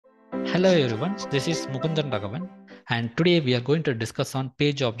Hello everyone, this is Mukundan Raghavan, and today we are going to discuss on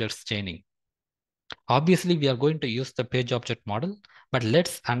page objects chaining. Obviously, we are going to use the page object model, but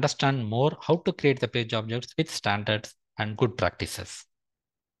let's understand more how to create the page objects with standards and good practices.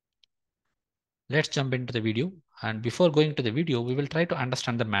 Let's jump into the video, and before going to the video, we will try to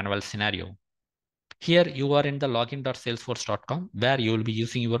understand the manual scenario. Here you are in the login.salesforce.com where you will be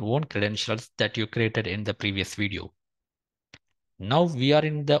using your own credentials that you created in the previous video. Now we are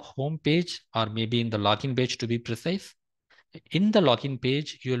in the home page, or maybe in the login page to be precise. In the login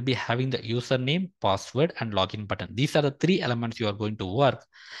page, you will be having the username, password, and login button. These are the three elements you are going to work,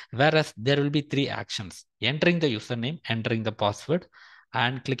 whereas there will be three actions: entering the username, entering the password,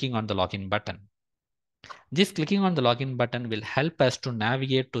 and clicking on the login button. This clicking on the login button will help us to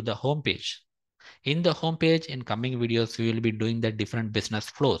navigate to the home page. In the home page, in coming videos, we will be doing the different business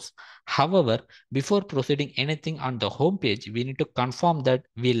flows. However, before proceeding anything on the home page, we need to confirm that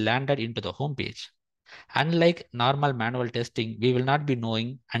we landed into the home page. Unlike normal manual testing, we will not be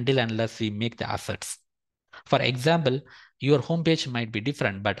knowing until unless we make the assets. For example, your homepage might be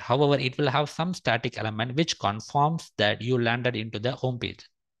different, but however, it will have some static element which confirms that you landed into the homepage.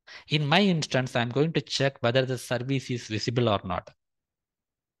 In my instance, I'm going to check whether the service is visible or not.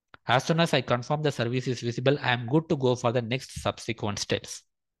 As soon as I confirm the service is visible, I'm good to go for the next subsequent steps.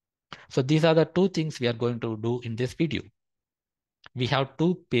 So these are the two things we are going to do in this video. We have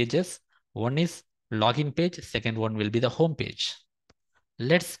two pages. One is login page. Second one will be the home page.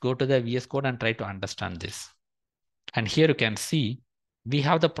 Let's go to the VS Code and try to understand this. And here you can see we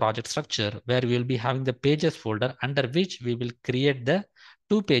have the project structure where we will be having the pages folder under which we will create the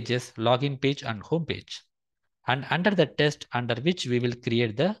two pages, login page and home page. And under the test under which we will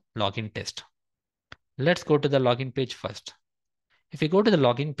create the login test. Let's go to the login page first. If we go to the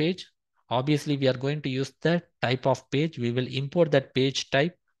login page, obviously we are going to use the type of page. We will import that page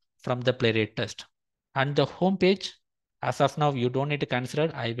type from the Playwright test. And the home page, as of now, you don't need to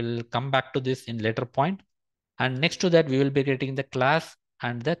consider. I will come back to this in later point. And next to that, we will be getting the class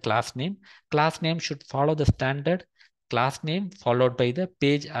and the class name. Class name should follow the standard class name followed by the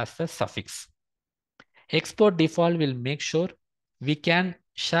page as a suffix. Export default will make sure we can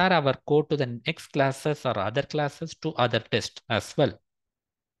share our code to the next classes or other classes to other tests as well.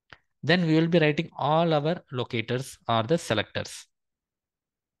 Then we will be writing all our locators or the selectors.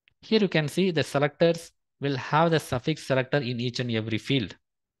 Here you can see the selectors will have the suffix selector in each and every field.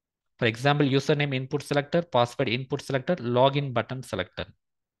 For example, username input selector, password input selector, login button selector.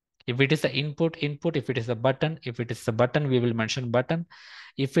 If it is the input, if it is a button, if it is a button, we will mention button.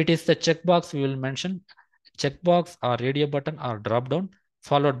 If it is the checkbox, we will mention checkbox or radio button or drop down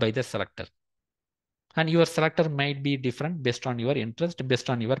followed by the selector. And your selector might be different based on your interest, based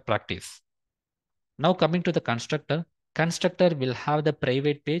on your practice. Now coming to the constructor, constructor will have the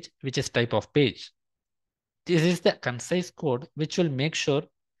private page, which is type of page. This is the concise code, which will make sure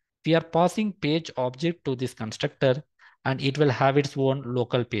we are passing page object to this constructor and it will have its own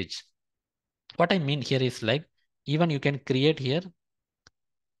local page. What I mean here is like, even you can create here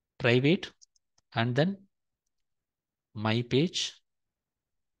private and then my page,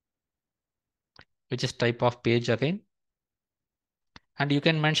 which is type of page again. And you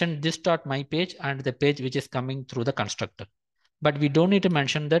can mention this dot my page and the page which is coming through the constructor. But we don't need to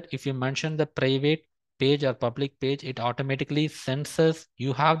mention that. If you mention the private page or public page, it automatically senses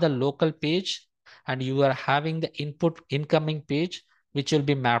you have the local page and you are having the input incoming page, which will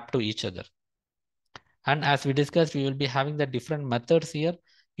be mapped to each other. And as we discussed, we will be having the different methods here: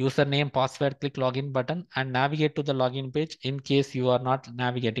 username, password, click login button, and navigate to the login page in case you are not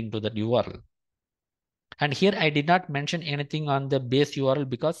navigating to the URL. And here I did not mention anything on the base URL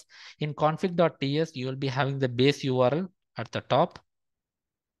because in config.ts, you will be having the base URL at the top.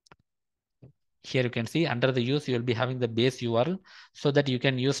 Here you can see under the use, you will be having the base URL so that you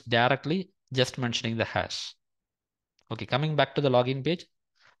can use directly just mentioning the hash. Okay, coming back to the login page.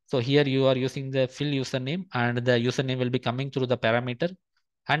 So here you are using the fill username and the username will be coming through the parameter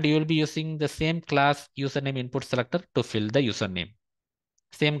and you will be using the same class username input selector to fill the username.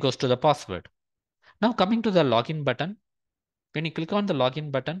 Same goes to the password. Now coming to the login button, when you click on the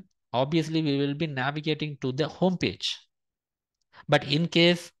login button, obviously we will be navigating to the home page. But in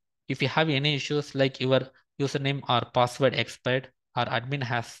case if you have any issues like your username or password expired or admin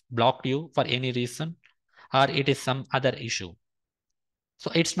has blocked you for any reason or it is some other issue.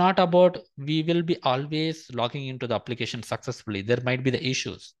 So it's not about we will be always logging into the application successfully. There might be the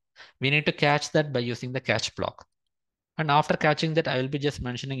issues. We need to catch that by using the catch block. And after catching that, I will be just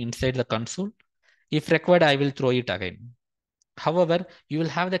mentioning inside the console. If required, I will throw it again. However, you will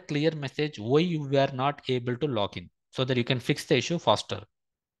have the clear message why you were not able to log in so that you can fix the issue faster.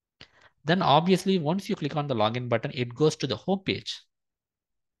 Then obviously, once you click on the login button, it goes to the home page.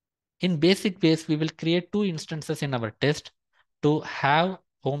 In basic ways, we will create two instances in our test to have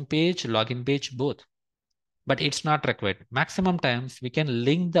home page, login page both. But it's not required. Maximum times we can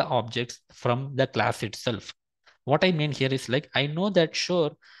link the objects from the class itself. What I mean here is like, I know that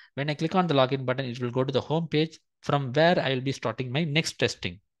sure, when I click on the login button, it will go to the home page from where I will be starting my next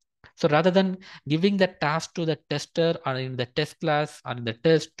testing. So rather than giving the task to the tester or in the test class or in the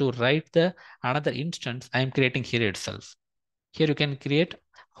test to write the another instance, I am creating here itself. Here you can create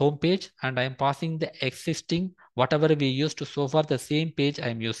home page and I am passing the existing whatever we used to so far the same page I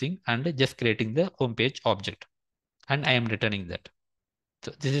am using and just creating the home page object and I am returning that.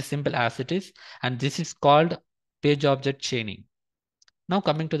 So this is simple as it is, and this is called page object chaining. Now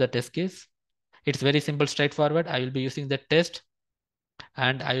coming to the test case, it's very simple, straightforward. I will be using the test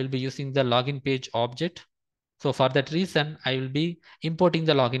and I will be using the login page object. So for that reason, I will be importing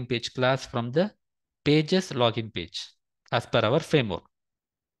the login page class from the pages login page as per our framework.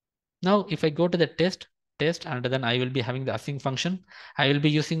 Now, if I go to the test, and then I will be having the async function. I will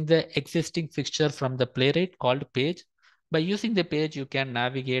be using the existing fixture from the Playwright called page. By using the page, you can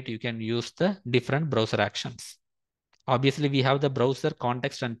navigate, you can use the different browser actions. Obviously, we have the browser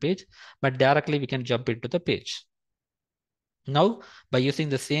context and page, but directly we can jump into the page. Now, by using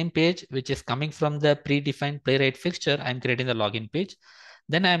the same page, which is coming from the predefined Playwright fixture, I'm creating the login page.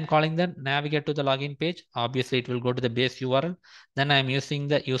 Then I'm calling the navigate to the login page. Obviously, it will go to the base URL. Then I'm using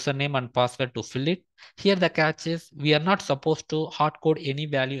the username and password to fill it. Here, the catch is we are not supposed to hard code any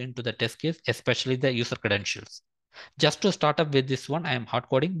value into the test case, especially the user credentials. Just to start up with this one, I am hard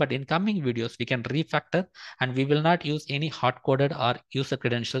coding, but in coming videos, we can refactor and we will not use any hard coded or user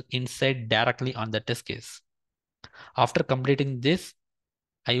credential inside directly on the test case. After completing this,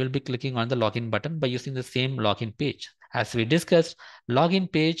 I will be clicking on the login button by using the same login page. As we discussed,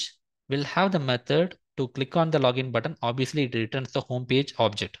 login page will have the method to click on the login button. Obviously, it returns the home page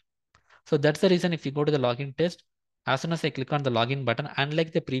object. So that's the reason if you go to the login test, as soon as I click on the login button,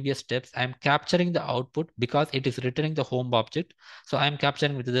 unlike the previous steps, I'm capturing the output because it is returning the home object. So I'm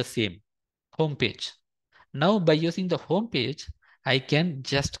capturing with the same home page. Now by using the home page, I can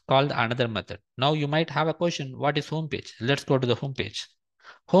just call another method. Now you might have a question, what is home page? Let's go to the home page.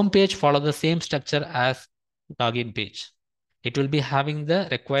 Home page follows the same structure as login page. It will be having the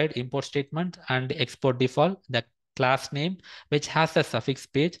required import statement and export default, the class name, which has the suffix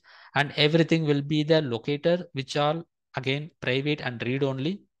page, and everything will be the locator, which are again private and read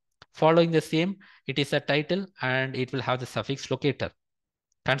only. Following the same, it is a title and it will have the suffix locator.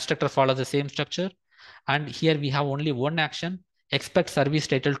 Constructor follows the same structure. And here we have only one action, expect service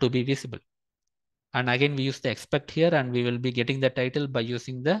title to be visible. And again, we use the expect here and we will be getting the title by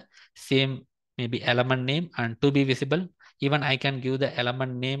using the same maybe element name and to be visible. Even I can give the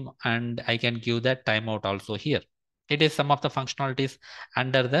element name and I can give the timeout also here. It is some of the functionalities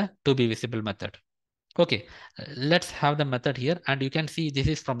under the to be visible method. Okay, let's have the method here and you can see this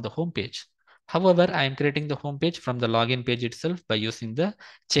is from the home page. However, I am creating the home page from the login page itself by using the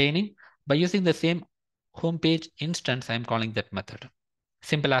chaining. By using the same home page instance, I am calling that method.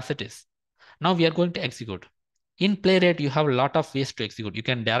 Simple as it is. Now we are going to execute. In Playwright, you have a lot of ways to execute. You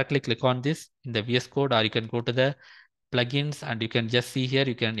can directly click on this in the VS Code, or you can go to the plugins and you can just see here,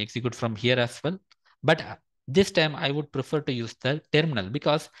 you can execute from here as well. But this time I would prefer to use the terminal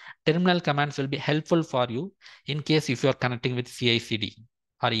because terminal commands will be helpful for you in case if you are connecting with CI/CD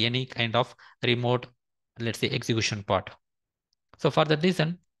or any kind of remote, let's say execution part. So for that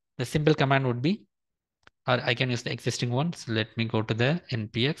reason, the simple command would be, or I can use the existing ones. Let me go to the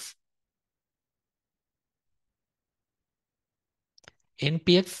npx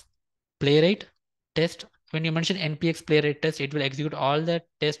playwright test. When you mention npx playwright test, it will execute all the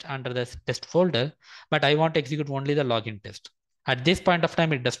test under the test folder, but I want to execute only the login test. At this point of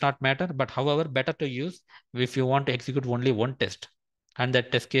time, it does not matter, but however, better to use if you want to execute only one test and the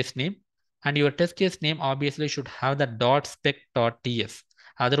test case name. And your test case name obviously should have the .spec.ts.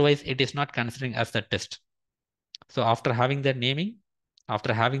 Otherwise, it is not considering as the test. So after having the naming,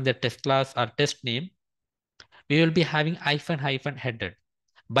 after having the test class or test name, we will be having hyphen headed.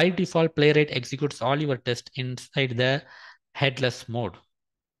 By default, Playwright executes all your tests inside the headless mode,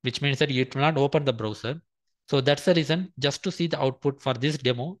 which means that it will not open the browser. So that's the reason, just to see the output for this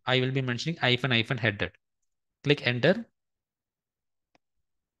demo, I will be mentioning hyphen headed. Click enter.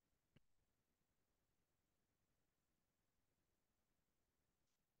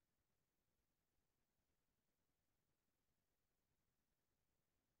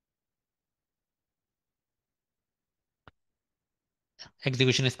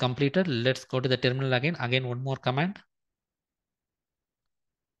 Execution is completed. Let's go to the terminal again. Again, one more command.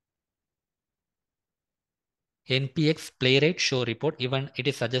 npx playwright show report. Even it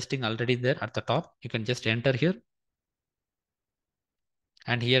is suggesting already there at the top. You can just enter here.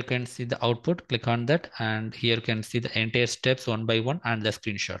 And here you can see the output. Click on that, and here you can see the entire steps one by one and the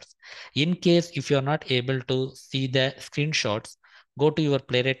screenshots. In case if you're not able to see the screenshots, go to your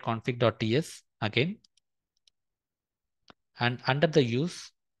playwright config.ts again, and under the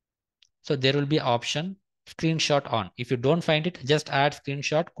use, so there will be option screenshot on. If you don't find it, just add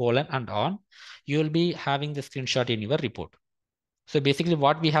screenshot colon and on. You will be having the screenshot in your report. So basically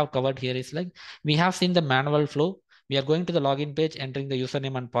what we have covered here is like, we have seen the manual flow. We are going to the login page, entering the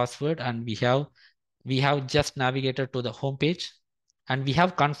username and password, and we have just navigated to the home page, and we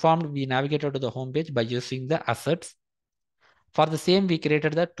have confirmed we navigated to the home page by using the assets. For the same, we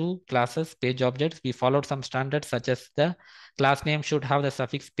created the two classes page objects. We followed some standards such as the class name should have the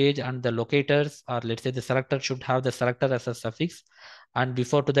suffix page and the locators, or let's say the selector should have the selector as a suffix. And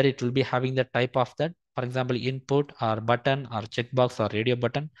before to that, it will be having the type of that, for example, input or button or checkbox or radio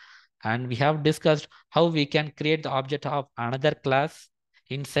button. And we have discussed how we can create the object of another class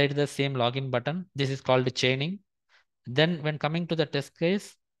inside the same login button. This is called chaining. Then when coming to the test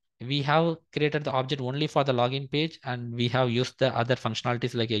case, we have created the object only for the login page, and we have used the other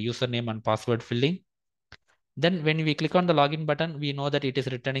functionalities like a username and password filling. Then when we click on the login button, we know that it is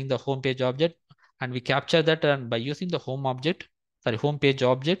returning the home page object, and we capture that, and by using the home page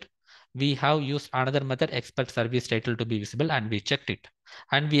object, we have used another method, expect service title to be visible, and we checked it.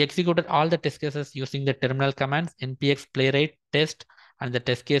 And we executed all the test cases using the terminal commands npx playwright test and the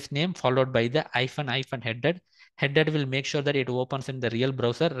test case name followed by the --- headed. Headed will make sure that it opens in the real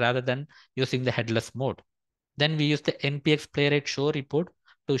browser rather than using the headless mode. Then we use the npx playwright show report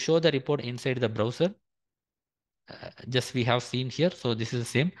to show the report inside the browser. Just we have seen here. So this is the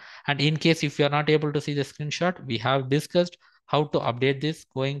same. And in case if you are not able to see the screenshot, we have discussed how to update this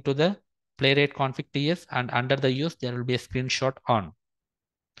going to the playwright config ts, and under the use, there will be a screenshot on.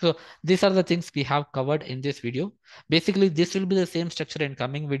 So these are the things we have covered in this video. Basically, this will be the same structure in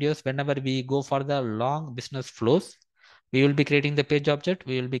coming videos. Whenever we go for the long business flows, we will be creating the page object,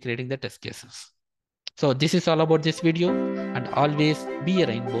 we will be creating the test cases. So this is all about this video, and always be a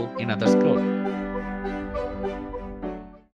rainbow in others' cloud.